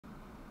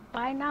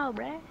Why now,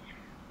 bruh?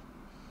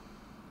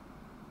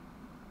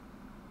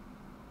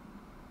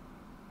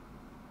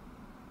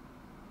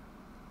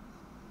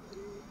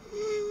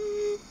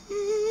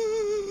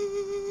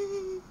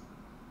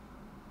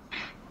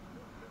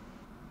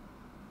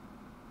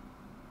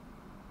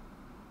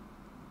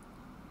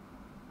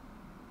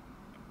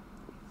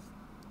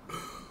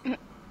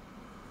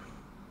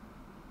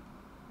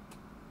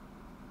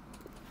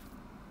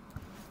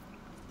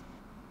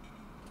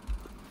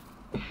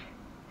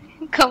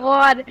 Come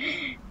on.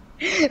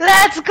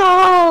 Let's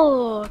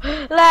go!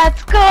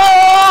 Let's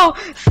go!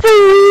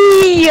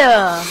 See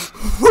ya!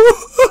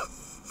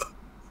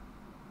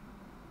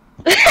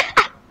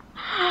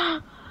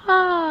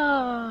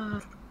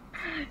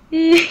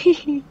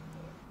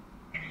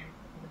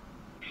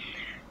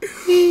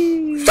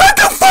 Shut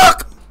the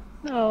fuck!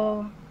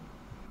 Oh.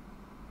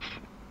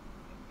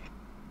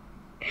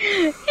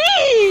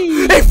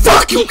 Hey,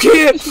 fuck you,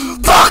 kid!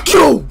 Fuck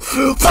you!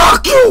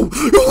 Fuck you!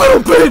 You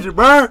little bitch,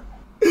 man!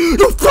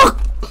 You fuck!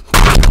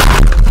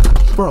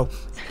 Bro.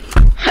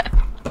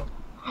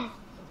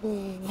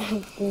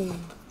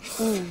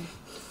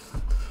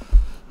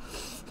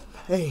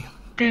 Hey.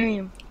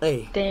 Damn.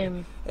 Hey.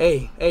 Damn.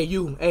 Hey,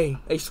 you. Hey,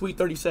 Sweet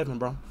 37,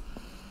 bro.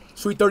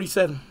 Sweet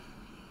 37.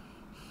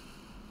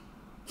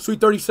 Sweet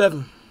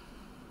 37.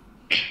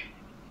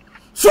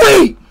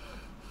 Sweet!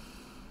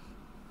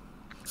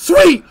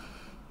 Sweet!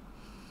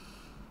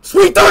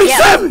 Sweet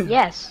 37! Yep.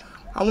 Yes.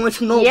 I wanna let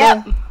you know,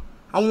 Yep. bro.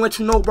 I wanna let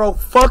you know, bro.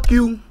 Fuck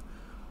you.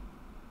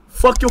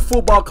 Fuck your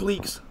football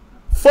colleagues.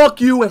 Fuck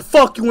you and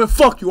fuck you and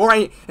fuck you,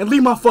 alright? And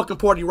leave my fucking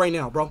party right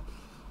now, bro.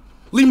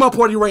 Leave my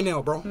party right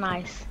now, bro.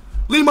 Nice.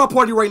 Leave my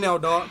party right now,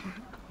 dog.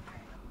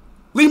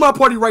 Leave my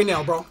party right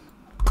now, bro.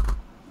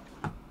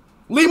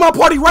 Leave my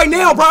party right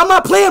now, bro. I'm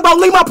not playing, bro.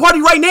 Leave my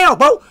party right now,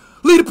 bro.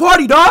 Leave the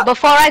party, dog.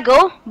 Before I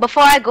go,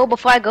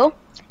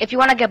 if you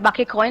wanna get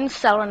bucket coins,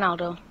 sell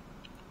Ronaldo.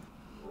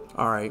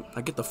 Alright,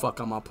 I get the fuck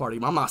out of my party.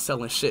 I'm not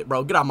selling shit,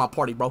 bro. Get out of my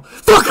party, bro.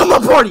 Fuck out my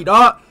party,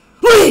 dog.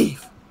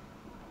 Leave.